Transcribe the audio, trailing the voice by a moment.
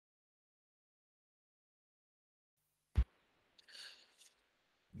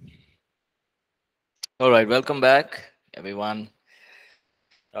All right, welcome back, everyone.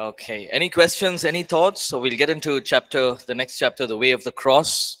 Okay, any questions, any thoughts? So we'll get into the next chapter, the way of the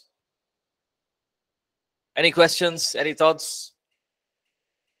cross. Any questions, any thoughts?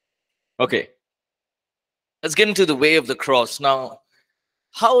 Okay, let's get into the way of the cross. Now,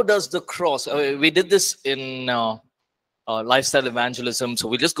 how does the cross, we did this in lifestyle evangelism, so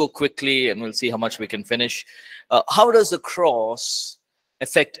we'll just go quickly and we'll see how much we can finish. How does the cross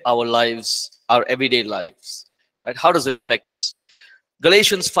affect our lives, our everyday lives? Right? How does it affect us?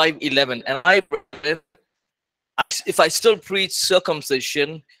 Galatians 5:11, and if I still preach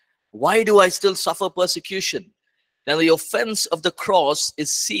circumcision, why do I still suffer persecution? Now the offense of the cross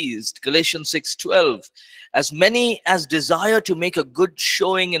is ceased. Galatians 6:12. As many as desire to make a good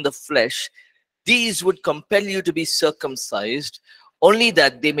showing in the flesh, these would compel you to be circumcised, only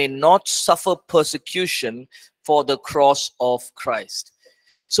that they may not suffer persecution for the cross of Christ.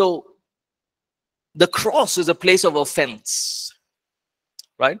 So the cross is a place of offense,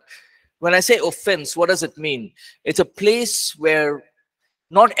 right? When I say offense, what does it mean? It's a place where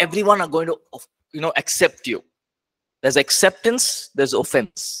not everyone are going to, accept you. There's acceptance, there's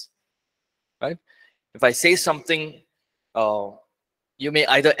offense, right? If I say something, you may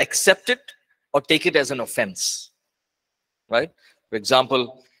either accept it or take it as an offense, right? For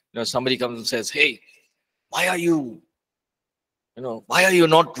example, somebody comes and says, "Hey, why are you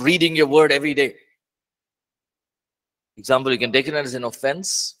not reading your word every day?" Example, you can take it as an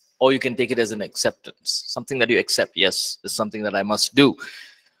offense, or you can take it as an acceptance, something that you accept. Yes, it's something that I must do.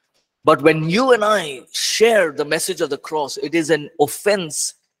 But when you and I share the message of the cross, it is an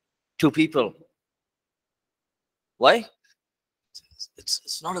offense to people. Why?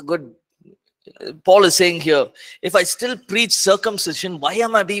 It's not a good. Paul is saying here, if I still preach circumcision, why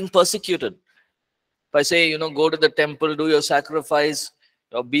am I being persecuted? If I say, go to the temple, do your sacrifice,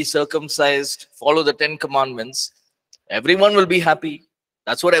 be circumcised, follow the 10 commandments, everyone will be happy.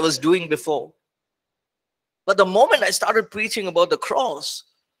 That's what I was doing before. But the moment I started preaching about the cross,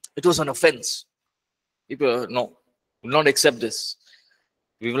 it was an offense. People, no, will not accept this.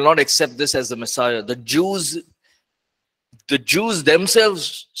 We will not accept this as the Messiah. The Jews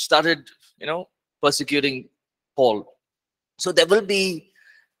themselves started, persecuting Paul. So there will be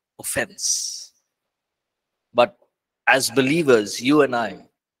offense. But as believers, you and I,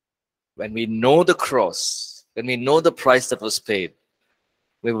 when we know the cross, when we know the price that was paid,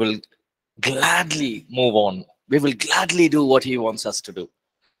 we will gladly move on. We will gladly do what he wants us to do.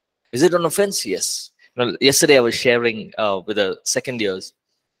 Is it an offense? Yes. Yesterday I was sharing with the second years.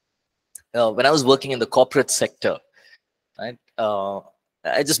 When I was working in the corporate sector, right?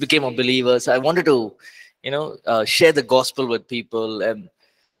 I just became a believer. So I wanted to, share the gospel with people, and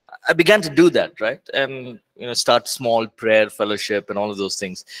I began to do that, right? And start small prayer fellowship and all of those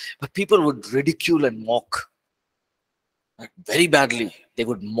things. But people would ridicule and mock, right? Very badly. They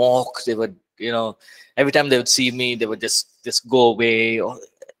would mock. They would, every time they would see me, they would just go away.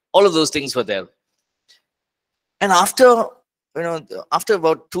 All of those things were there. And after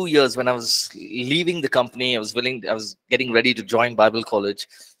about 2 years, when I was leaving the company, I was getting ready to join Bible College.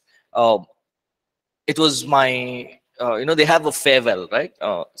 It was my, they have a farewell, right?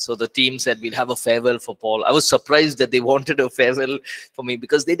 So the team said, we'll have a farewell for Paul. I was surprised that they wanted a farewell for me,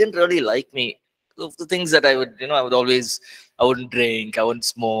 because they didn't really like me. Of the things that I wouldn't drink, I wouldn't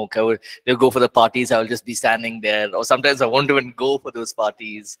smoke, they'll go for the parties, I will just be standing there. Or sometimes I won't even go for those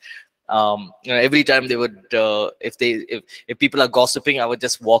parties. Every time they would, if people are gossiping, I would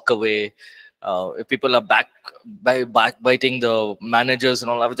just walk away. If people are backbiting the managers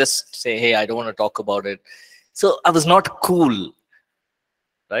and all, I would just say, hey, I don't want to talk about it. So I was not cool,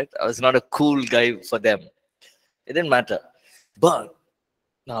 right? I was not a cool guy for them. It didn't matter. But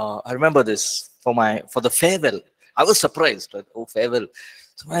I remember this for the farewell. I was surprised, right? Oh, farewell.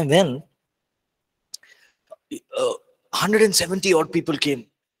 So when I went, 170 odd people came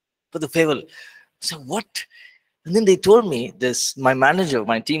for the farewell. So what? And then they told me this, my manager,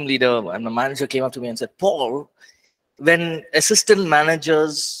 my team leader, and my manager came up to me and said, Paul, when assistant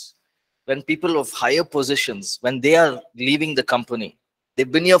managers, when people of higher positions, when they are leaving the company,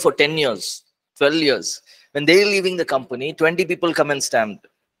 they've been here for 10 years, 12 years. When they're leaving the company, 20 people come and stand.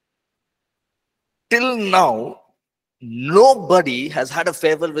 Till now, nobody has had a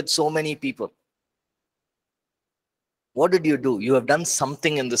farewell with so many people. What did you do? You have done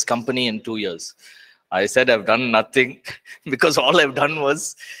something in this company in 2 years. I said, I've done nothing, because all I've done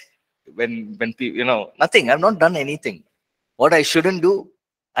was when people, nothing. I've not done anything. What I shouldn't do,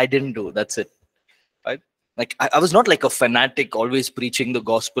 I didn't do. That's it. Right? Like I was not like a fanatic, always preaching the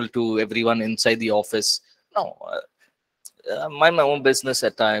gospel to everyone inside the office. No, mind my own business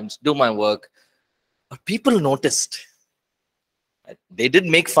at times, do my work. But people noticed. They didn't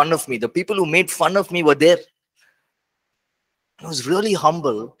make fun of me. The people who made fun of me were there. I was really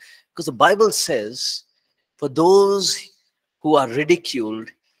humble because the Bible says, for those who are ridiculed,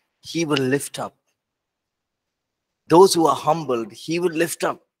 he will lift up. Those who are humbled, he will lift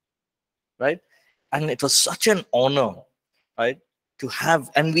up. Right? And it was such an honor, right? To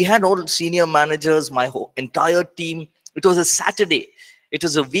have, and we had all senior managers, my whole entire team. It was a Saturday. It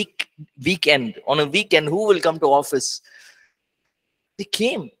was a weekend. On a weekend, who will come to office? They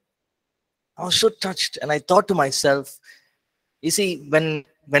came. I was so touched. And I thought to myself, you see,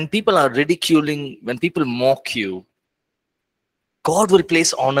 when people are ridiculing, when people mock you, God will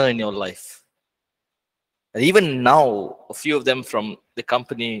place honor in your life. And even now, a few of them from the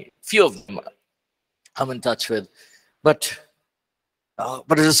company, few of them I'm in touch with, but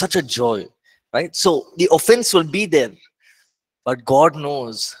it is such a joy, right? So the offense will be there, but God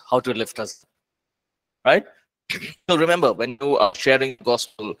knows how to lift us, right? So remember, when you are sharing the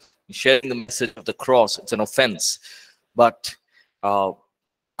gospel, sharing the message of the cross, it's an offense, but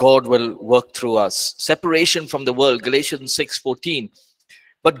God will work through us. Separation from the world, Galatians 6:14.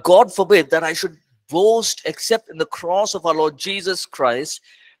 But God forbid that I should boast except in the cross of our Lord Jesus Christ,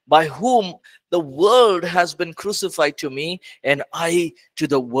 by whom the world has been crucified to me and I to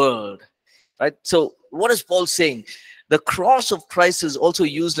the world. Right? So what is Paul saying? The cross of Christ is also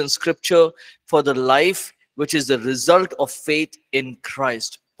used in scripture for the life which is the result of faith in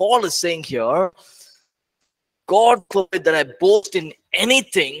Christ. Paul is saying here, God forbid that I boast in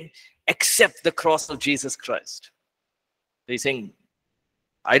anything except the cross of Jesus Christ. He's saying,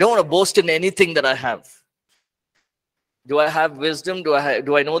 I don't want to boast in anything that I have. Do I have wisdom? Do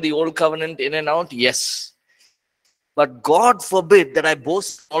I know the old covenant in and out? Yes. But God forbid that I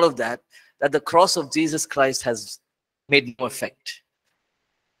boast all of that the cross of Jesus Christ has made no effect.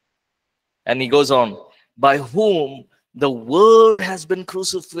 And he goes on, by whom the world has been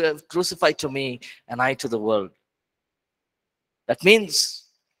crucified to me and I to the world. That means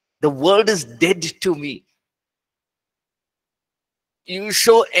the world is dead to me. You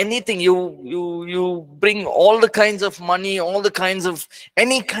show anything, you bring all the kinds of money, all the kinds of,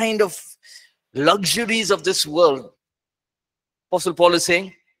 any kind of luxuries of this world. Apostle Paul is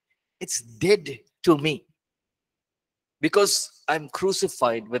saying, it's dead to me because I'm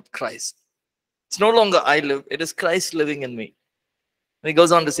crucified with Christ. It's no longer I live, it is Christ living in me. And he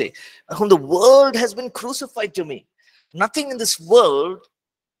goes on to say, the world has been crucified to me. Nothing in this world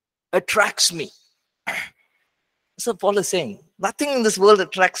attracts me. That's what Paul is saying. Nothing in this world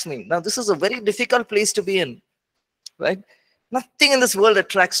attracts me. Now, this is a very difficult place to be in, right? Nothing in this world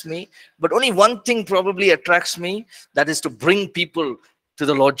attracts me, but only one thing probably attracts me, that is to bring people to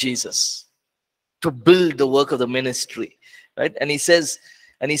the Lord Jesus, to build the work of the ministry, right? And he says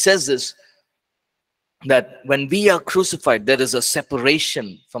this, that when we are crucified, there is a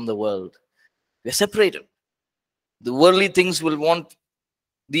separation from the world. We're separated. The worldly things will want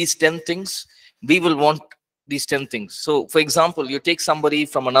these 10 things. We will want these 10 things. So, for example, you take somebody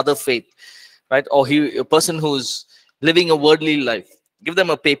from another faith, right? Or a person who's living a worldly life. Give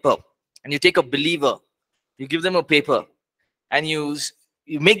them a paper. And you take a believer. You give them a paper. And you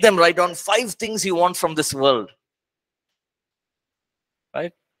make them write down 5 things you want from this world.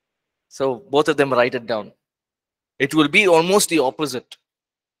 Right? So, both of them write it down. It will be almost the opposite.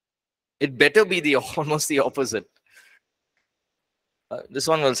 It better be almost the opposite. This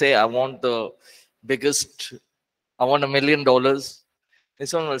one will say, I want the biggest, I want $1 million.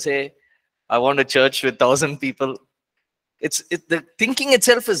 This one will say, I want a church with 1,000 people. The thinking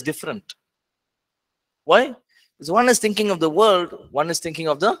itself is different. Why? Because one is thinking of the world, one is thinking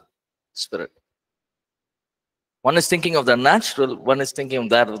of the spirit. One is thinking of the natural, one is thinking of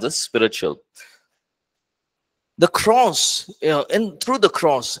that of the spiritual. The cross, through the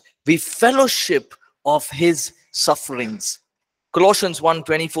cross, we fellowship of his sufferings. Colossians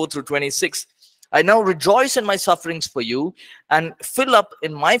 1:24-26. I now rejoice in my sufferings for you and fill up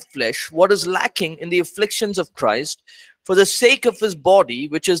in my flesh what is lacking in the afflictions of Christ for the sake of his body,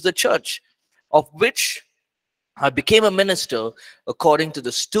 which is the church, of which I became a minister according to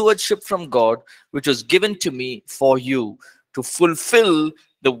the stewardship from God, which was given to me for you to fulfill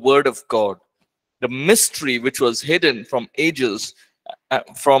the word of God, the mystery which was hidden from ages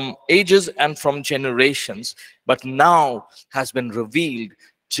and from generations, but now has been revealed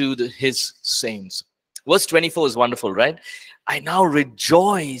to his saints. Verse 24 is wonderful, right? I now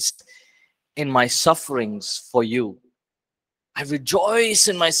rejoice in my sufferings for you. I rejoice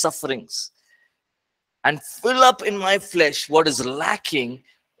in my sufferings and fill up in my flesh what is lacking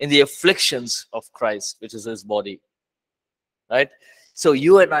in the afflictions of Christ, which is his body. Right? So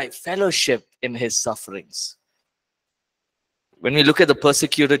you and I fellowship in his sufferings. When we look at the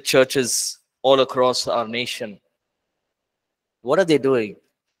persecuted churches all across our nation, what are they doing?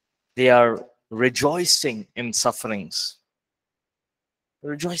 They are rejoicing in sufferings.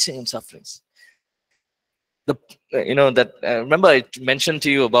 Rejoicing in sufferings. The that remember I mentioned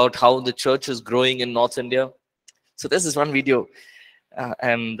to you about how the church is growing in North India. So there's this one video,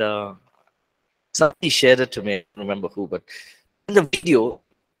 and somebody shared it to me. I don't remember who, but in the video,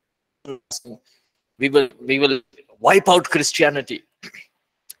 we will wipe out Christianity.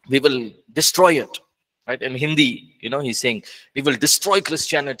 We will destroy it. Right? In Hindi, he's saying we will destroy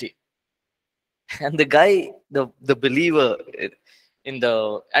Christianity. And the guy, the believer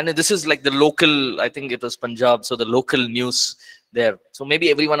and this is like the local, I think it was Punjab, so the local news there. So maybe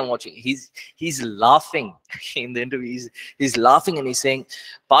everyone watching, he's laughing in the interview. He's laughing and he's saying,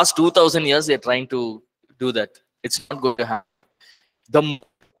 past 2000 years they're trying to do that. It's not going to happen. The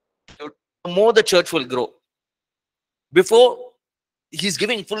more the church will grow. Before, he's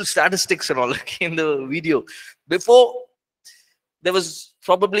giving full statistics and all like in the video. Before, there was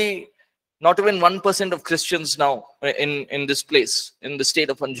probably not even 1% of Christians now in this place, in the state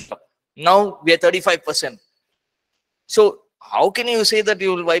of Punjab. Now we are 35%. So how can you say that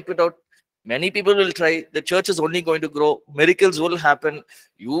you will wipe it out? Many people will try. The church is only going to grow. Miracles will happen.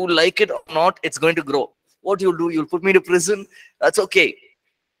 You like it or not, it's going to grow. What you'll do, you'll put me to prison. That's okay.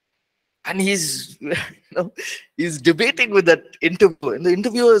 And he's he's debating with that interviewer. And the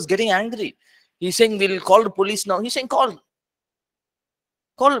interviewer is getting angry. He's saying, we'll call the police now. He's saying, call.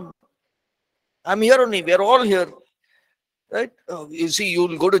 I'm here only. We're all here. Right? You see,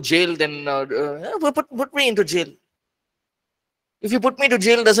 you'll go to jail, then put me into jail. If you put me to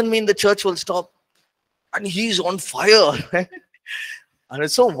jail, doesn't mean the church will stop. And he's on fire. Right? And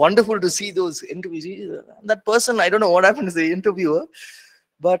it's so wonderful to see those interviews. That person, I don't know what happened to the interviewer,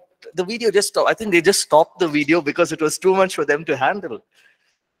 but the video just stopped. I think they just stopped the video because it was too much for them to handle.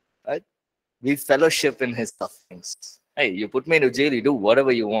 Right? We fellowship in his sufferings. Hey, you put me into jail, you do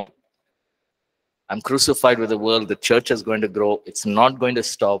whatever you want. I'm crucified with the world. The church is going to grow. It's not going to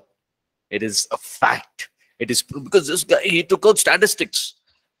stop. It is a fact. It is because this guy, he took out statistics.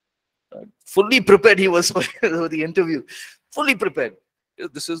 Fully prepared he was for the interview. Fully prepared.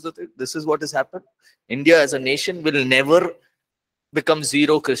 This is the thing. This is what has happened. India as a nation will never become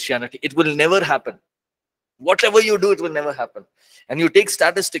zero Christianity. It will never happen. Whatever you do, it will never happen. And you take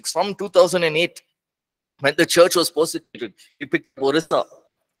statistics from 2008, when the church was persecuted. He picked Orissa.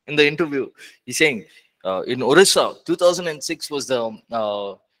 In the interview, he's saying in Orissa, 2006 was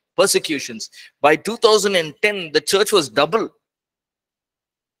the persecutions. By 2010, the church was double.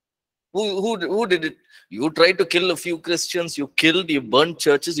 Who did it? You tried to kill a few Christians, you burned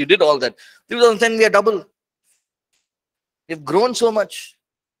churches, you did all that. 2010, we are double. We've grown so much.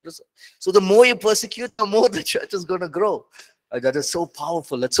 So the more you persecute, the more the church is going to grow. That is so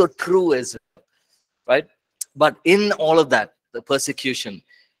powerful. That's so true as well. Right? But in all of that, the persecution,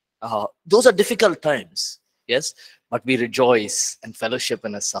 those are difficult times, yes, but we rejoice and fellowship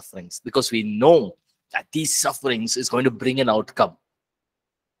in his sufferings because we know that these sufferings is going to bring an outcome,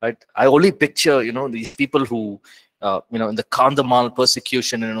 right? I only picture, these people who, in the Kandhamal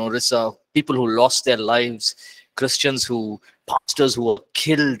persecution in Orissa, people who lost their lives, Christians pastors who were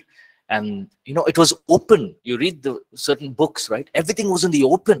killed, and, it was open. You read the certain books, right? Everything was in the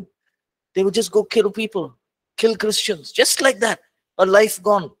open. They would just go kill people, kill Christians, just like that, a life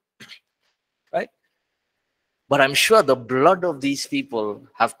gone. Right? But I'm sure the blood of these people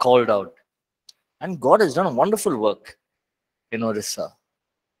have called out. And God has done a wonderful work in Orissa.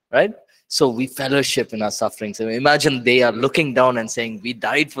 Right? So we fellowship in our sufferings. And imagine they are looking down and saying, we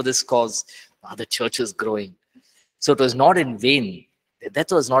died for this cause. Now the church is growing. So it was not in vain. That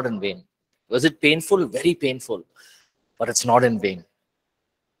was not in vain. Was it painful? Very painful. But it's not in vain.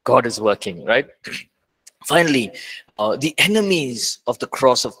 God is working, right? Finally, the enemies of the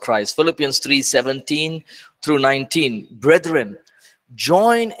cross of Christ. Philippians 3:17 through 19. Brethren,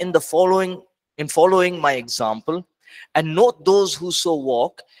 join in following my example, and note those who so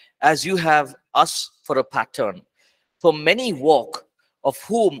walk, as you have us for a pattern. For many walk, of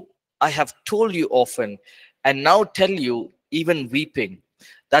whom I have told you often, and now tell you, even weeping,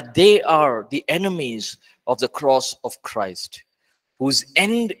 that they are the enemies of the cross of Christ, whose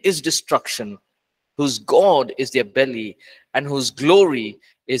end is destruction, whose God is their belly, and whose glory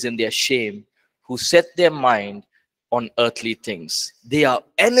is in their shame, who set their mind on earthly things. They are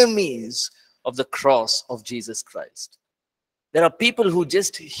enemies of the cross of Jesus Christ. There are people who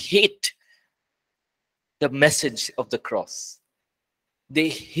just hate the message of the cross. They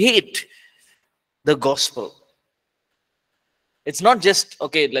hate the gospel. It's not just,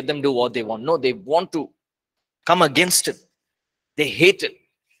 okay, let them do what they want. No, they want to come against it. They hate it.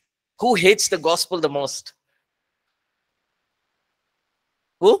 Who hates the gospel the most?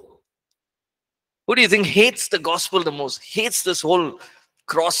 Who? Who do you think hates the gospel the most? Hates this whole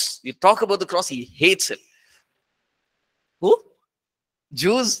cross. You talk about the cross, he hates it. Who?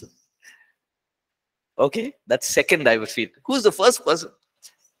 Jews. Okay, that's second, I would feel. Who's the first person?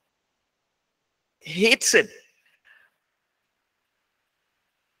 Hates it.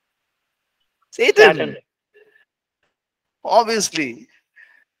 Satan. Saturn. Obviously.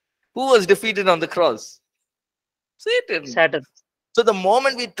 Who was defeated on the cross? Satan. Saturn. So the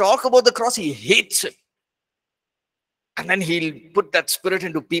moment we talk about the cross, he hates it. And then he'll put that spirit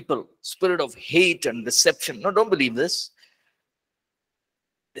into people, spirit of hate and deception. No, don't believe this.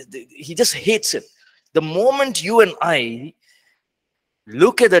 He just hates it. The moment you and I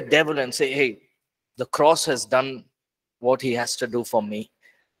look at the devil and say, hey, the cross has done what he has to do for me,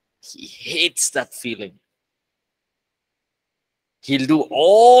 he hates that feeling. He'll do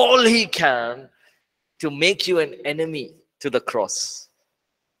all he can to make you an enemy to the cross.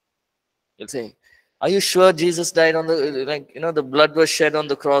 He'll say, are you sure Jesus died on the, the blood was shed on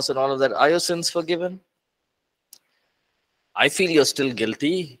the cross and all of that? Are your sins forgiven? I feel you're still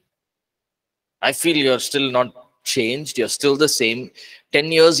guilty. I feel you're still not changed. You're still the same.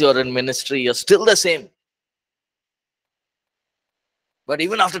 10 years you're in ministry, you're still the same. But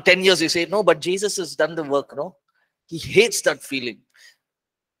even after 10 years, you say, no, but Jesus has done the work, no? He hates that feeling.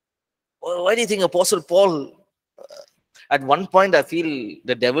 Why do you think Apostle Paul, at one point, I feel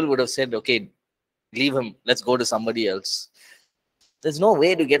the devil would have said, okay, leave him. Let's go to somebody else. There's no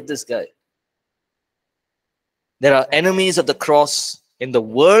way to get this guy. There are enemies of the cross in the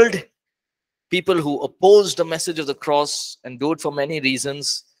world, people who oppose the message of the cross and do it for many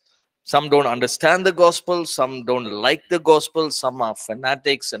reasons. Some don't understand the gospel. Some don't like the gospel. Some are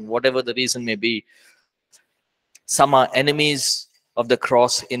fanatics, and whatever the reason may be. Some are enemies of the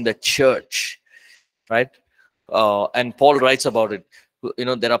cross in the church, right? And Paul writes about it.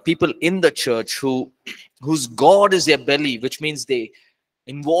 There are people in the church whose God is their belly, which means they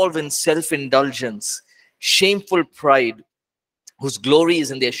involve in self-indulgence, shameful pride, whose glory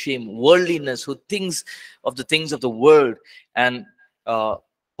is in their shame, worldliness, who thinks of the things of the world. And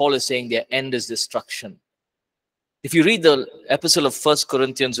Paul is saying their end is destruction. If you read the epistle of 1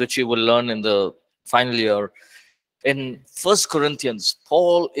 Corinthians, which you will learn in the final year, in 1 Corinthians,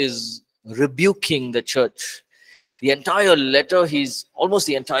 Paul is rebuking the church. The entire letter, almost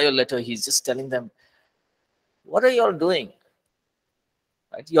the entire letter, he's just telling them, what are y'all doing?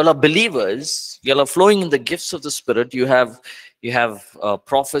 Right? Y'all are believers. Y'all are flowing in the gifts of the Spirit. You have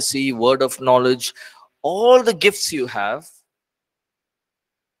prophecy, word of knowledge, all the gifts you have.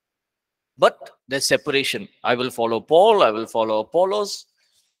 But there's separation. I will follow Paul. I will follow Apollos.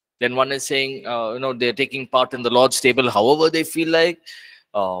 Then one is saying, they're taking part in the Lord's table however they feel like.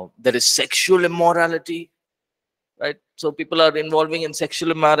 There is sexual immorality, right? So people are involving in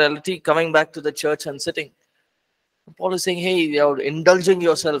sexual immorality, coming back to the church and sitting. Paul is saying, hey, you're indulging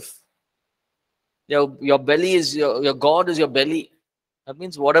yourself. Your belly is, your God is your belly. That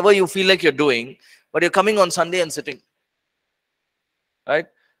means whatever you feel like you're doing, but you're coming on Sunday and sitting, right?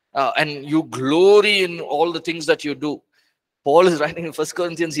 And you glory in all the things that you do. Paul is writing in 1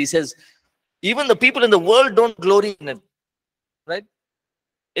 Corinthians, he says, even the people in the world don't glory in it, right?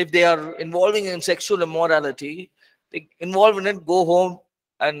 If they are involving in sexual immorality, they involve in it, go home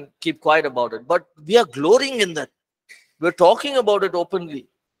and keep quiet about it. But we are glorying in that. We're talking about it openly.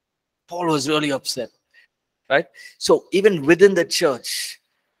 Paul was really upset, right? So even within the church,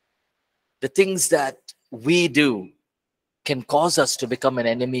 the things that we do can cause us to become an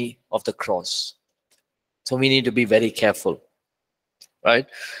enemy of the cross. So we need to be very careful, right?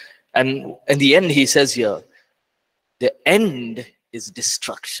 And in the end, he says here, the end is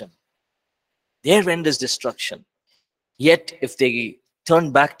destruction. Their end is destruction. Yet, if they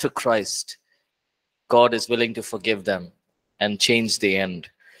turn back to Christ, God is willing to forgive them and change the end.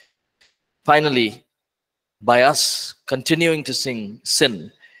 Finally, by us continuing to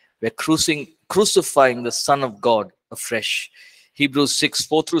sin, we're crucifying the Son of God afresh. Hebrews 6,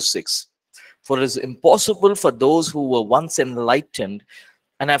 4-6. For it is impossible for those who were once enlightened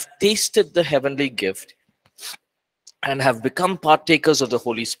and have tasted the heavenly gift and have become partakers of the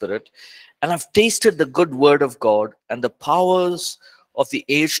Holy Spirit and have tasted the good word of God and the powers of the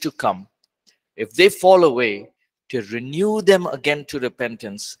age to come, if they fall away, to renew them again to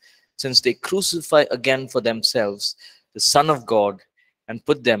repentance, since they crucify again for themselves the Son of God and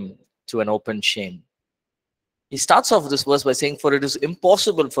put them to an open shame. He starts off this verse by saying, for it is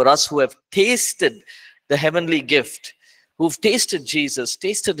impossible for us who have tasted the heavenly gift, who've tasted Jesus,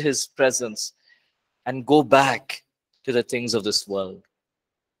 tasted his presence, and go back to the things of this world.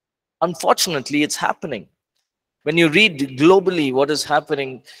 Unfortunately, it's happening. When you read globally what is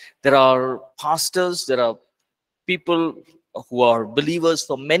happening, there are pastors, there are people who are believers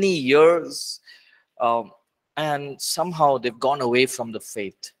for many years, um, and somehow they've gone away from the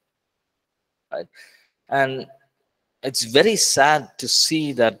faith. Right? And it's very sad to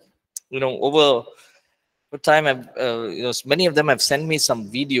see that, over time, many of them have sent me some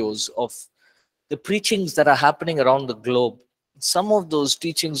videos of the preachings that are happening around the globe. Some of those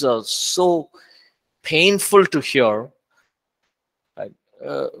teachings are so painful to hear. Right?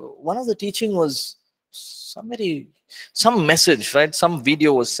 One of the teaching was some message, right? Some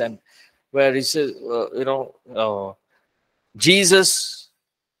video was sent where he says, Jesus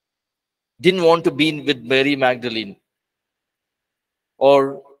didn't want to be with Mary Magdalene.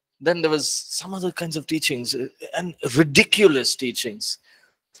 Or then there was some other kinds of teachings and ridiculous teachings.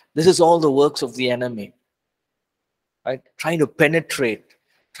 This is all the works of the enemy, right? Trying to penetrate,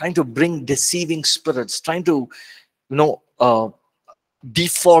 trying to bring deceiving spirits, trying to,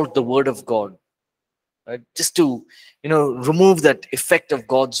 default the word of God, right? Just to, remove that effect of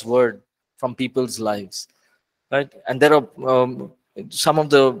God's word from people's lives, right? And there are some of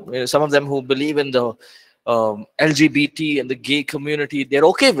them who believe in the LGBT and the gay community. They're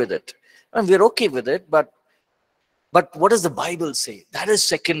okay with it, and we're okay with it. But what does the Bible say? That is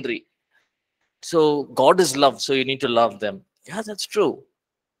secondary. So God is love, so you need to love them. Yeah, that's true.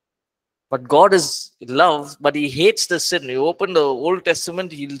 But God is love, but he hates the sin. You open the Old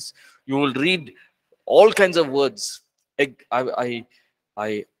Testament, you will read all kinds of words.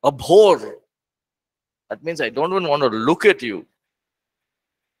 I abhor. That means I don't even want to look at you.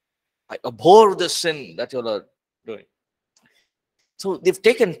 I abhor the sin that you are doing. So they've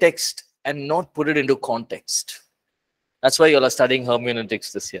taken text and not put it into context. That's why you are studying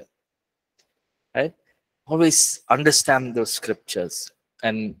hermeneutics this year. Right? Always understand the scriptures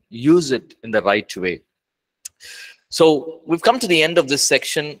and use it in the right way. So we've come to the end of this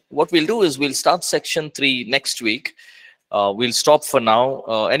section. What we'll do is we'll start section 3 next week. We'll stop for now.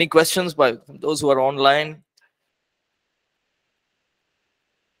 Any questions by those who are online?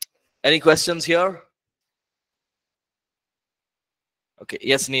 Any questions here? Okay.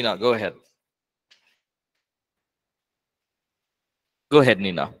 Yes, Nina, go ahead. Go ahead,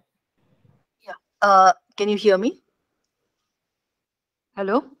 Nina. Yeah. Can you hear me?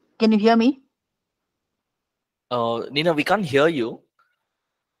 Hello? Can you hear me? Nina, we can't hear you.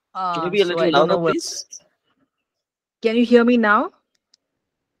 Can you be a So little I don't louder, know what. please? Can you hear me now?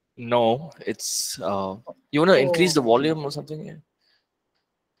 No, it's you want to increase the Oh, volume or something?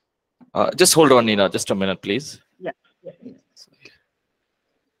 Just hold on, Nina. Just a minute, please. yeah.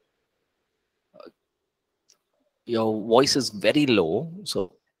 Your voice is very low,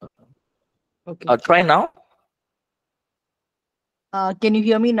 so Okay. try now. Can you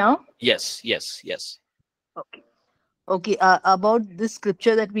hear me now? Yes, yes, yes. Okay. Okay. About this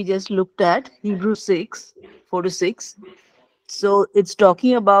scripture that we just looked at, Hebrews 6, 4 to 6. So it's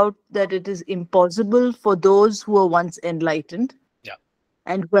talking about that it is impossible for those who were once enlightened Yeah.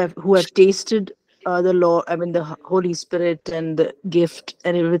 and who have tasted the law, I mean the Holy Spirit and the gift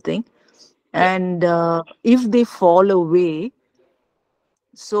and everything. Yeah. And if they fall away,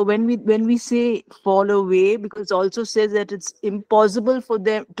 so when we say fall away, because it also says that it's impossible for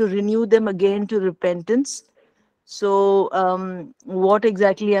them to renew them again to repentance. So what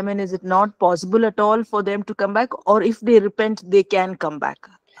exactly, I mean, is it not possible at all for them to come back, or if they repent they can come back?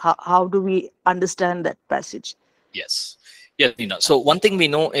 How do we understand that passage? Yes. Yes, Nina. So one thing we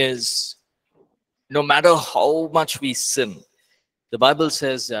know is no matter how much we sin, the Bible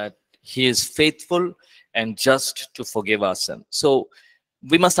says that he is faithful and just to forgive our sin. So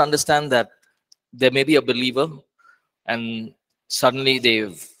we must understand that there may be a believer and suddenly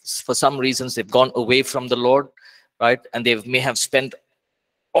for some reasons they've gone away from the Lord, right? And they may have spent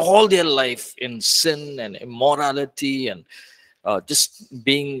all their life in sin and immorality and just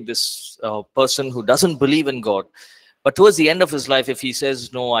being this person who doesn't believe in God. But towards the end of his life, if he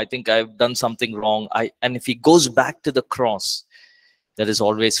says, no, I think I've done something wrong, and if he goes back to the cross, there is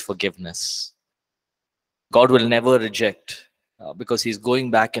always forgiveness. God will never reject because he's going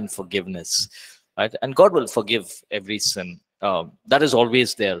back in forgiveness, right? And God will forgive every sin. That is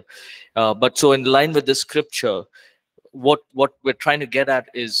always there. But so in line with the scripture, what we're trying to get at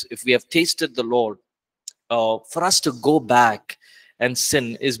is if we have tasted the Lord, for us to go back and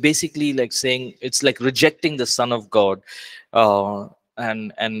sin is basically like saying it's like rejecting the Son of God.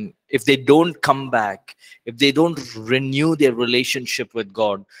 And if they don't come back, if they don't renew their relationship with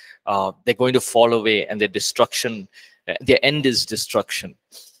God, they're going to fall away and their destruction their end is destruction.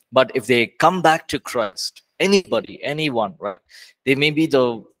 But if they come back to Christ, anybody, anyone, right? They may be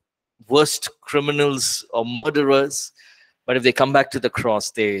the worst criminals or murderers, but if they come back to the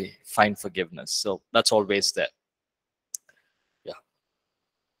cross, they find forgiveness. So that's always there. Yeah.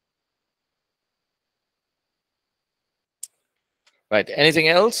 Right. Anything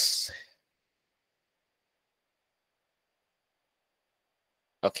else?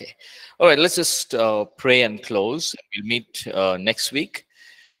 Okay. All right. Let's just pray and close. We'll meet next week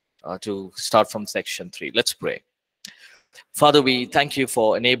to start from section 3. Let's pray. Father, we thank you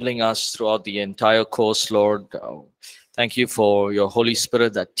for enabling us throughout the entire course, Lord. Thank you for your Holy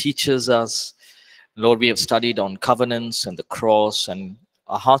Spirit that teaches us. Lord, we have studied on covenants and the cross, and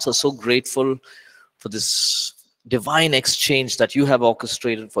our hearts are so grateful for this divine exchange that you have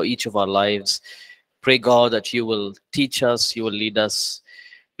orchestrated for each of our lives. Pray, God, that you will teach us, you will lead us,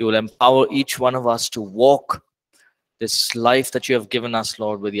 you will empower each one of us to walk this life that you have given us,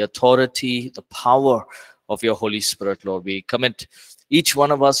 Lord, with the authority, the power of your Holy Spirit, Lord. We commit each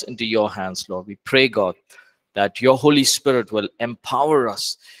one of us into your hands, Lord. We pray, God, that your Holy Spirit will empower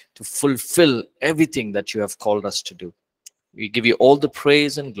us to fulfill everything that you have called us to do. We give you all the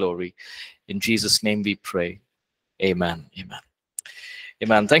praise and glory. In Jesus' name we pray. Amen. Amen.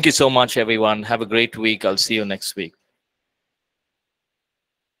 Amen. Thank you so much, everyone. Have a great week. I'll see you next week.